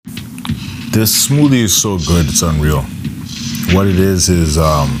This smoothie is so good, it's unreal. What it is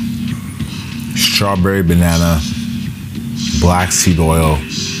strawberry, banana, black seed oil,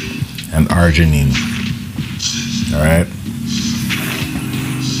 and arginine. All right?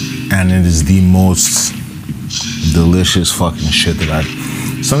 And it is the most delicious fucking shit that I've...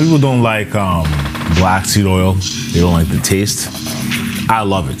 Some people don't like black seed oil. They don't like the taste. I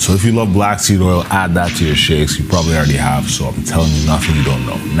love it. So if you love black seed oil, add that to your shakes. You probably already have, so I'm telling you nothing you don't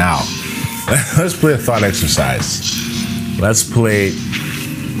know. Now, let's play a thought exercise. Let's play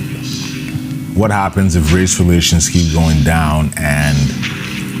what happens if race relations keep going down, and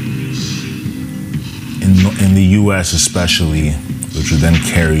in the US especially, which would then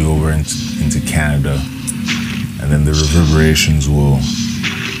carry over into Canada, and then the reverberations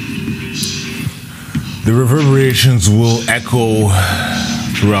will echo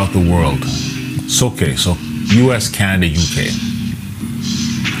throughout the world. So okay, so US, Canada, UK.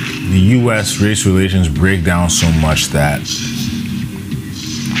 The US race relations break down so much that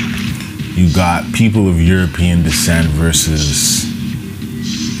you got people of European descent versus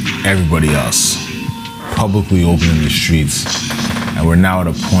everybody else publicly open in the streets. And we're now at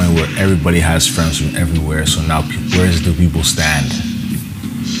a point where everybody has friends from everywhere. So now where does the people stand?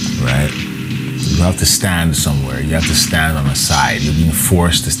 Right? You have to stand somewhere. You have to stand on a side. You're being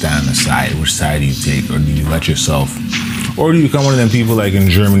forced to stand on a side. Which side do you take? Or do you let yourself? Or do you become one of them people like in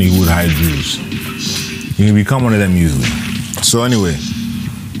Germany who would hide Jews? You can become one of them easily. So anyway,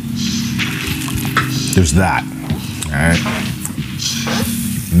 there's that. All right.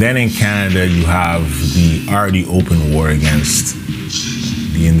 Then in Canada, you have the already open war against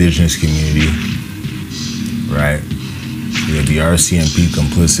the Indigenous community, right? You have the RCMP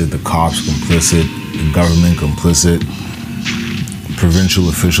complicit, the cops complicit, the government complicit, provincial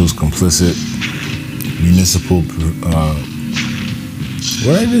officials complicit, municipal,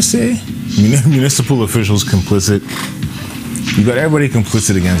 what did I just say? Municipal officials complicit. You got everybody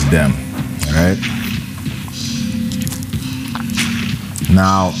complicit against them, all right?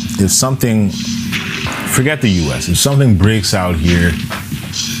 Now, if something, forget the US, if something breaks out here,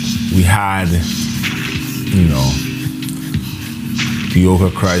 we had, you know, the Oka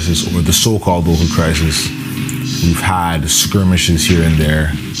crisis, or the so-called Oka crisis. We've had skirmishes here and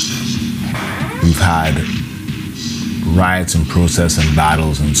there. We've had riots and protests and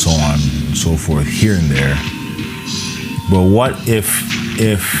battles and so on and so forth here and there. But what if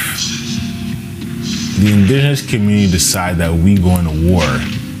the Indigenous community decide that we go into war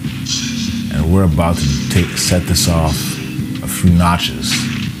and we're about to set this off a few notches,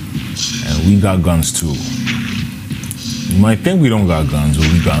 and we got guns too? You might think we don't got guns, but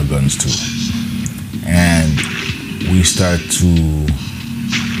we got guns too. And we start to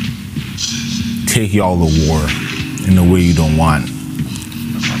take y'all to war in a way you don't want.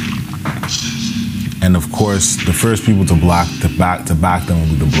 And of course, the first people to back them will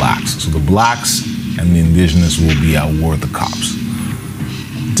be the blacks. So the blacks and the Indigenous will be at war with the cops.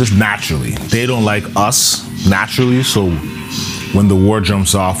 Just naturally. They don't like us naturally, so when the war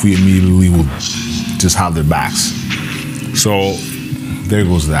jumps off, we immediately will just have their backs. So there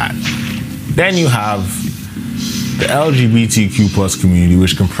goes that. Then you have the LGBTQ plus community,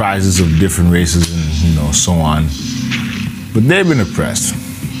 which comprises of different races and, you know, so on. But they've been oppressed.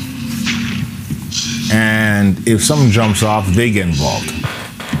 And if something jumps off, they get involved.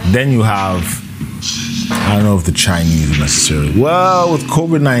 Then you have, I don't know if the Chinese necessarily, well, with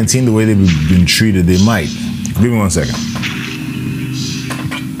COVID-19, the way they've been treated, they might. Give me 1 second.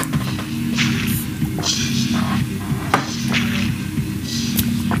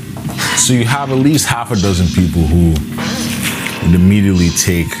 So you have at least half a dozen people who would immediately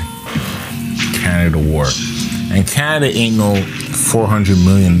take Canada to war. And Canada ain't no 400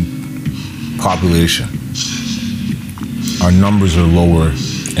 million population. Our numbers are lower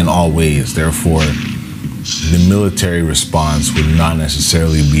in all ways. Therefore, the military response would not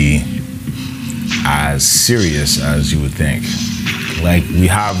necessarily be as serious as you would think. Like, we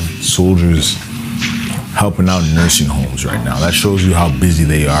have soldiers helping out in nursing homes right now. That shows you how busy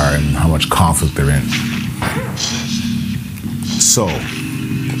they are and how much conflict they're in. So,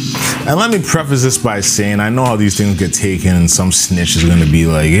 and let me preface this by saying, I know how these things get taken, and some snitch is gonna be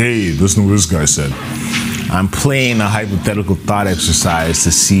like, hey, listen to what this guy said. I'm playing a hypothetical thought exercise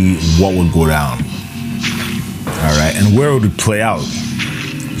to see what would go down. All right, and where would it play out?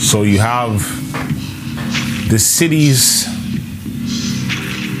 So you have the cities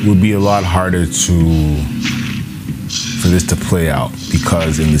would be a lot harder for this to play out,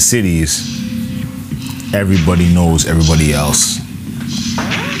 because in the cities, everybody knows everybody else.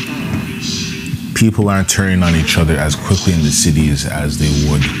 People aren't turning on each other as quickly in the cities as they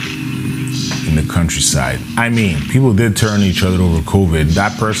would in the countryside. I mean, people did turn each other over COVID.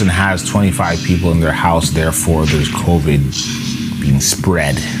 That person has 25 people in their house, therefore there's COVID being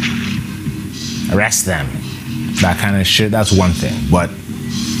spread. Arrest them. That kind of shit, that's one thing. But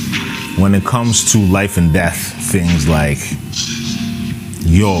when it comes to life and death, things like,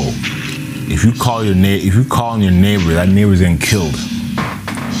 yo, if you call on your neighbor, that neighbor's getting killed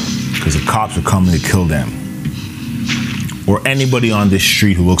because the cops are coming to kill them, or anybody on this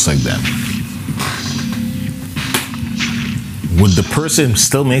street who looks like them. Would the person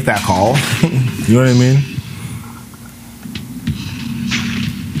still make that call? You know what I mean?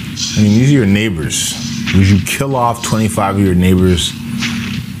 I mean, these are your neighbors. Would you kill off 25 of your neighbors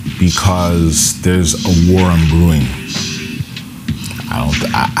because there's a war on brewing?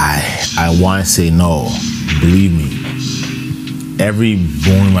 I want to say no. Believe me. Every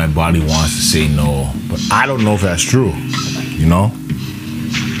bone in my body wants to say no, but I don't know if that's true, you know?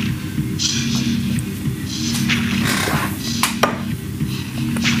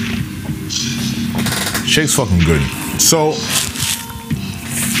 Shake's fucking good. So,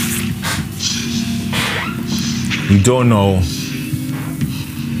 we don't know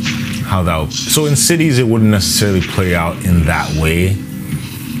how that. So in cities, it wouldn't necessarily play out in that way.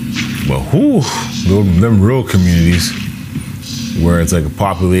 But them rural communities where it's like a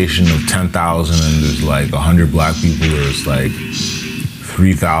population of 10,000 and there's like 100 black people, or it's like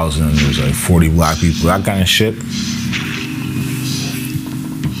 3,000 and there's like 40 black people, that kind of shit.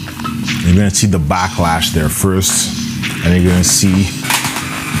 You're gonna see the backlash there first, and you're gonna see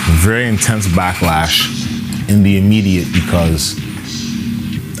very intense backlash in the immediate because,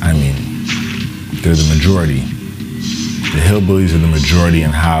 I mean, they're the majority. The hillbillies are the majority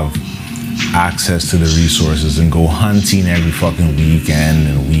and have access to the resources and go hunting every fucking weekend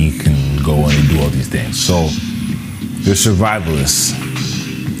and week and go and do all these things. So they're survivalists.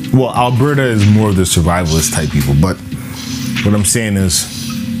 Well, Alberta is more of the survivalist type people, but what I'm saying is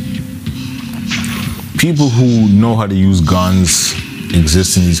people who know how to use guns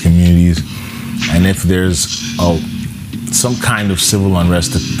exist in these communities, and if there's some kind of civil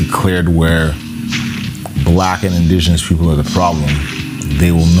unrest declared where black and indigenous people are the problem,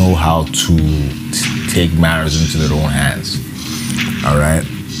 they will know how to take matters into their own hands. All right?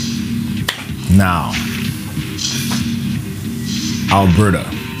 Now, Alberta.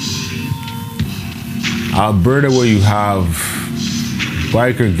 Alberta, where you have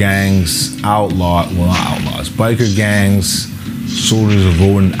biker gangs, not outlaws, biker gangs, soldiers of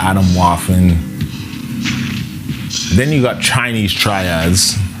Odin, Adam Waffen. Then you got Chinese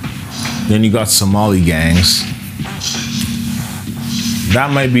triads. Then you got Somali gangs. That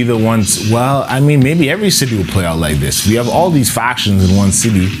might be the ones, well, I mean, maybe every city will play out like this. We have all these factions in one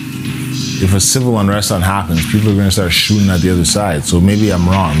city. If a civil unrest happens, people are going to start shooting at the other side. So maybe I'm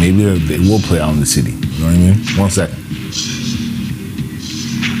wrong. Maybe it will play out in the city. You know what I mean? One sec.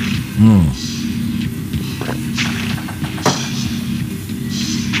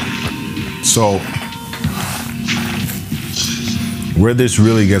 So, where this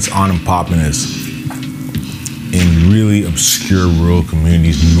really gets on and popping is in really obscure rural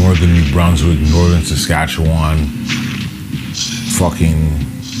communities, northern New Brunswick, northern Saskatchewan, fucking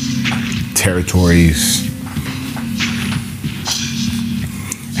territories.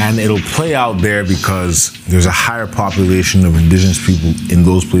 And it'll play out there because there's a higher population of indigenous people in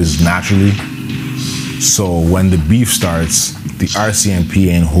those places naturally. So when the beef starts, the RCMP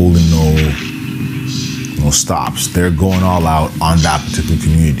ain't holding no stops. They're going all out on that particular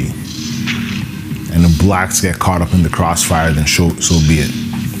community. And the blacks get caught up in the crossfire, then so be it.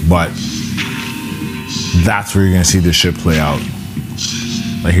 But that's where you're gonna see this shit play out.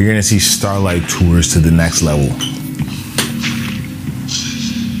 Like, you're gonna see Starlight tours to the next level.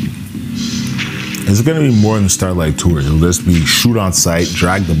 It's gonna be more than Starlight tours. It'll just be shoot on site,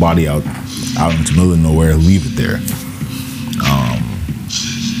 drag the body out into the middle of nowhere, leave it there.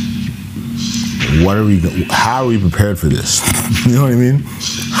 How are we prepared for this? You know what I mean?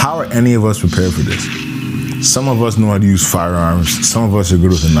 How are any of us prepared for this? Some of us know how to use firearms. Some of us are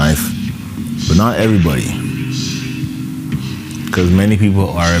good with a knife, but not everybody. Because many people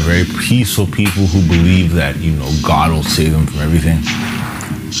are very peaceful people who believe that, you know, God will save them from everything.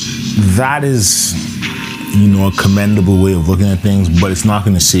 That is, you know, a commendable way of looking at things, but it's not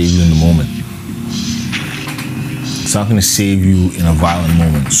going to save you in the moment. It's not going to save you in a violent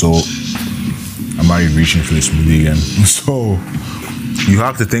moment. So, I'm already reaching for this smoothie again. So, you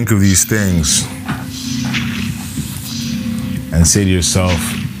have to think of these things and say to yourself,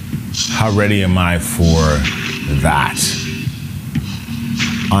 how ready am I for that?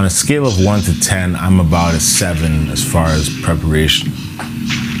 On a scale of 1 to 10, I'm about a 7 as far as preparation.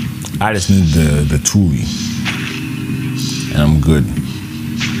 I just need the Thule, and I'm good.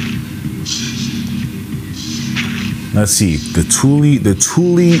 Let's see, the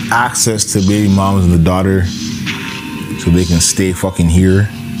Thule access to baby moms and the daughter, so they can stay fucking here,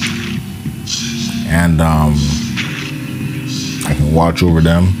 and I can watch over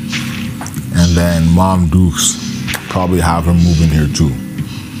them, and then Mom Dukes probably have her move in here too,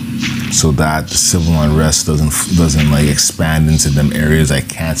 so that the civil unrest doesn't like expand into them areas. I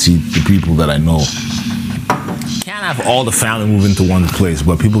can't see the people that I know. Can't have all the family move into one place,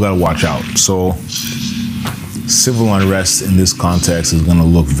 but people gotta watch out. So civil unrest in this context is gonna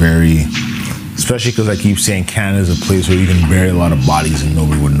look very, especially because I keep saying Canada is a place where you can bury a lot of bodies and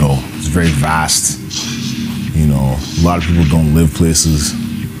nobody would know. It's very vast. You know, a lot of people don't live places.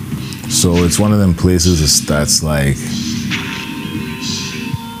 So it's one of them places that's like,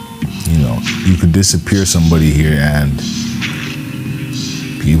 you know, you could disappear somebody here and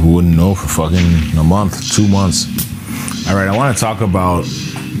people wouldn't know for fucking a month, 2 months. All right, I want to talk about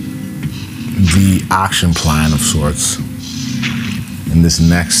the action plan of sorts in this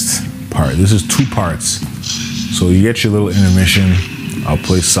next part. This is 2 parts. So you get your little intermission, I'll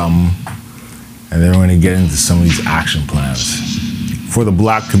play some, and then we're gonna get into some of these action plans for the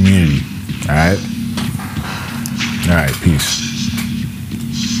Black community, all right? All right, peace.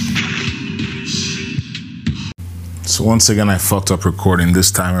 So once again, I fucked up recording.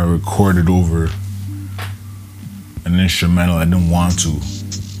 This time I recorded over an instrumental I didn't want to.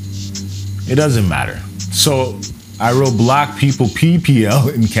 It doesn't matter. So I wrote Black People PPL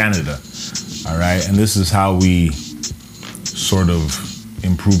in Canada, all right? And this is how we sort of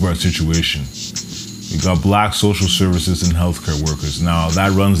improve our situation. We got Black social services and healthcare workers. Now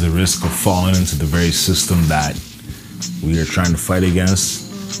that runs the risk of falling into the very system that we are trying to fight against,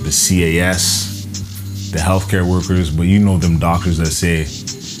 the CAS, the healthcare workers, but you know them doctors that say,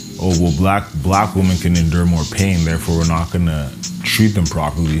 oh, well, black women can endure more pain, therefore we're not gonna treat them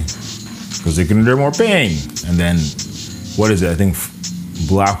properly because they can endure more pain. And then, what is it? I think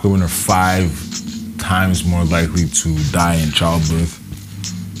Black women are 5 times more likely to die in childbirth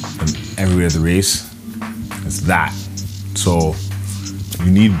than every other race. It's that. So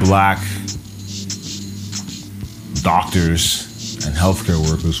you need Black doctors and healthcare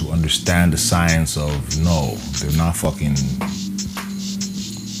workers who understand the science of, no, they're not fucking,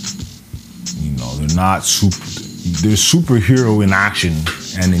 you know, they're superhero in action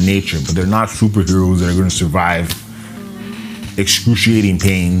and in nature, but they're not superheroes that are going to survive excruciating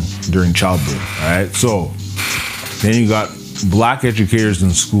pain during childbirth, all right? So then you got Black educators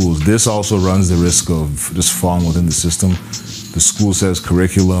in schools. This also runs the risk of just falling within the system. The school says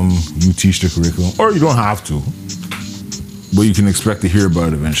curriculum, you teach the curriculum, or you don't have to, but you can expect to hear about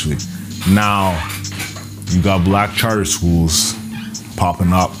it eventually. Now, you got Black charter schools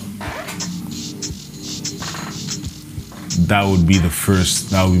popping up. That would be my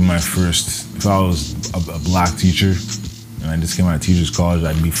first, if I was a Black teacher and I just came out of teachers college,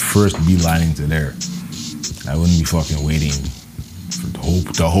 I'd be first beelining to there. I wouldn't be fucking waiting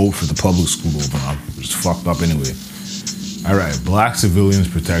to hope for the public school to open up. It's fucked up anyway. All right, Black civilians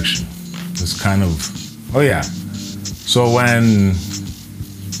protection. This kind of, oh yeah. So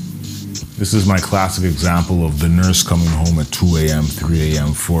this is my classic example of the nurse coming home at 2 a.m., 3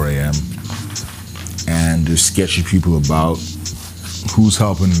 a.m., 4 a.m. and there's sketchy people about who's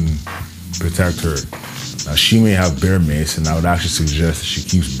helping protect her. Now she may have bear mace, and I would actually suggest that she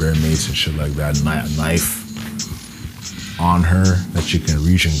keeps bear mace and shit like that, knife on her that she can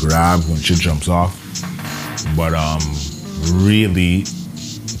reach and grab when shit jumps off. But really,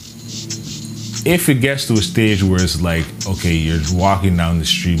 if it gets to a stage where it's like, okay, you're walking down the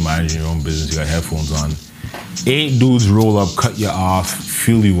street, minding your own business, you got headphones on, 8 dudes roll up, cut you off,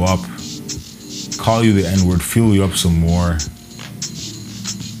 fill you up, call you the N-word, fill you up some more,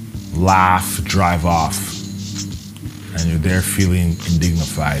 laugh, drive off, and you're there feeling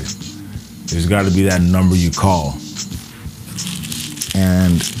indignified. There's got to be that number you call.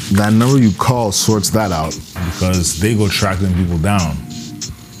 And that number you call sorts that out because they go track them people down.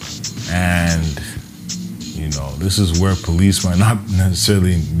 And, you know, this is where police might not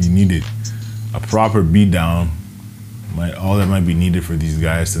necessarily be needed. A proper beat down, all that might be needed for these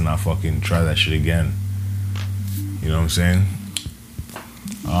guys to not fucking try that shit again. You know what I'm saying?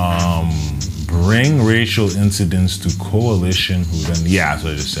 Bring racial incidents to coalition who then, yeah, that's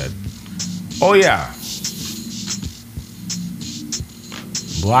what I just said. Oh yeah.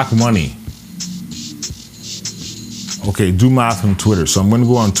 Black money. Okay, do math on Twitter. So I'm gonna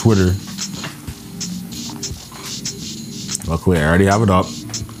go on Twitter. Luckily, I already have it up.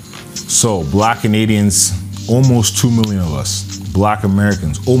 So, Black Canadians, almost 2 million of us. Black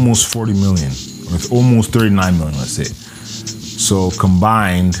Americans, almost 40 million, or it's almost 39 million, let's say. So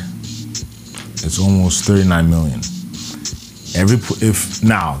combined, it's almost 39 million.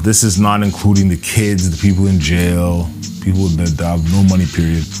 Now, this is not including the kids, the people in jail, people that have no money,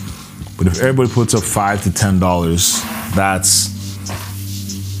 period. But if everybody puts up $5 to $10, that's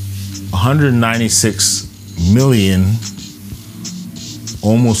 196 million,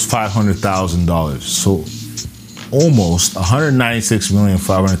 almost $500,000. So almost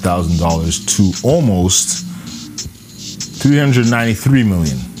 $196,500,000 to almost 393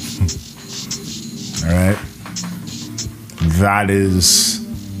 million. All right. That is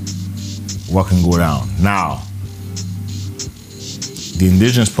what can go down. Now, the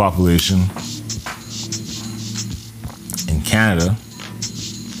indigenous population in Canada,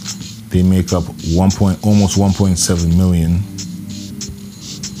 they make up almost 1.7 million.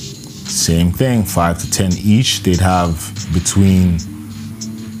 Same thing, 5 to 10 each. They'd have between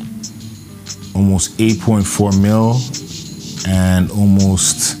almost 8.4 mil and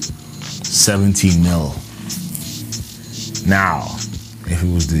almost 17 mil. Now, if it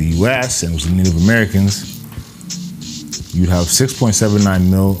was the US and it was the Native Americans, you'd have 6.79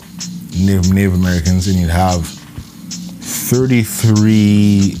 mil Native Americans, and you'd have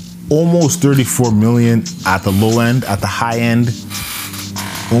 33, almost 34 million at the low end. At the high end,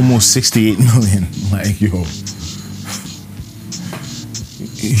 almost 68 million. Like, yo,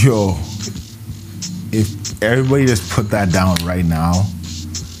 if everybody just put that down right now,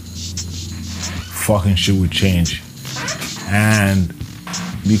 fucking shit would change. And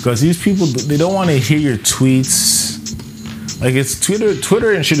because these people, they don't want to hear your tweets. Like, it's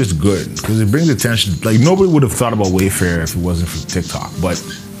Twitter and shit is good because it brings attention. Like, nobody would have thought about Wayfair if it wasn't for TikTok. But,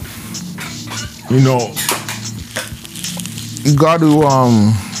 you know, you got to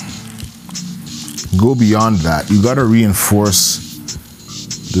go beyond that. You got to reinforce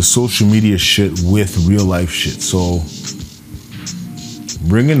the social media shit with real life shit. So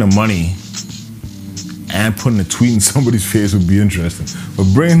bringing the money and putting a tweet in somebody's face would be interesting. But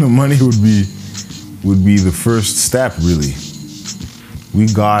bringing the money would be the first step, really. We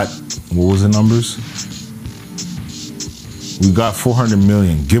got, what was the numbers? We got 400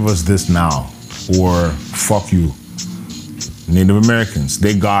 million. Give us this now, or fuck you. Native Americans,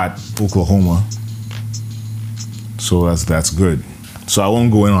 they got Oklahoma. So that's good. So I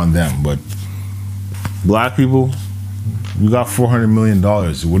won't go in on them, but black people, we got $400 million.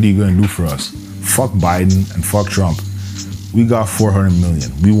 What are you gonna do for us? Fuck Biden and fuck Trump. We got 400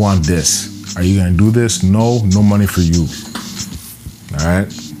 million. We want this. Are you gonna do this? No money for you. All right.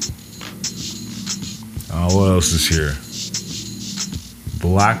 What else is here?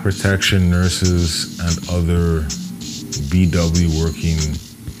 Black protection nurses and other BW working.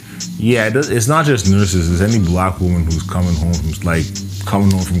 Yeah, it's not just nurses. It's any black woman who's coming home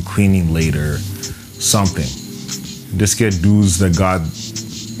from cleaning later, something. Just get dudes that got,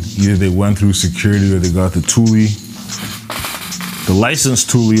 either they went through security or they got the Thule. The licensed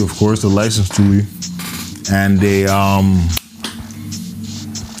Thule, of course, and they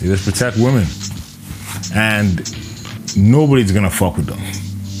just protect women. And nobody's gonna fuck with them.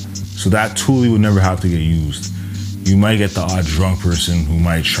 So that Thule would never have to get used. You might get the odd drunk person who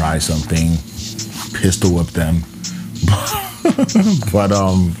might try something, pistol whip them. But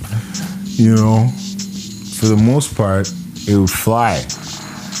you know, for the most part, it would fly.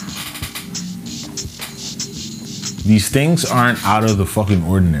 These things aren't out of the fucking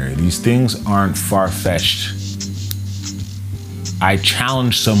ordinary. These things aren't far-fetched. I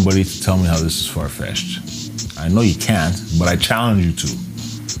challenge somebody to tell me how this is far-fetched. I know you can't, but I challenge you to.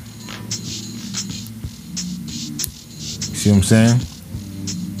 See what I'm saying?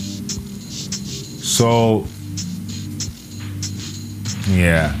 So,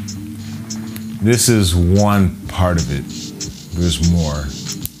 yeah. This is one part of it. There's more.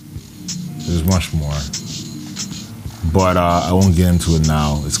 There's much more. But I won't get into it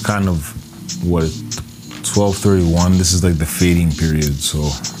now. It's kind of, 12:31. This is like the fading period. So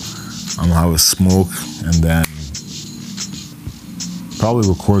I'm gonna have a smoke and then probably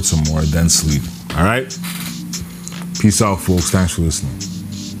record some more, then sleep. All right? Peace out, folks. Thanks for listening.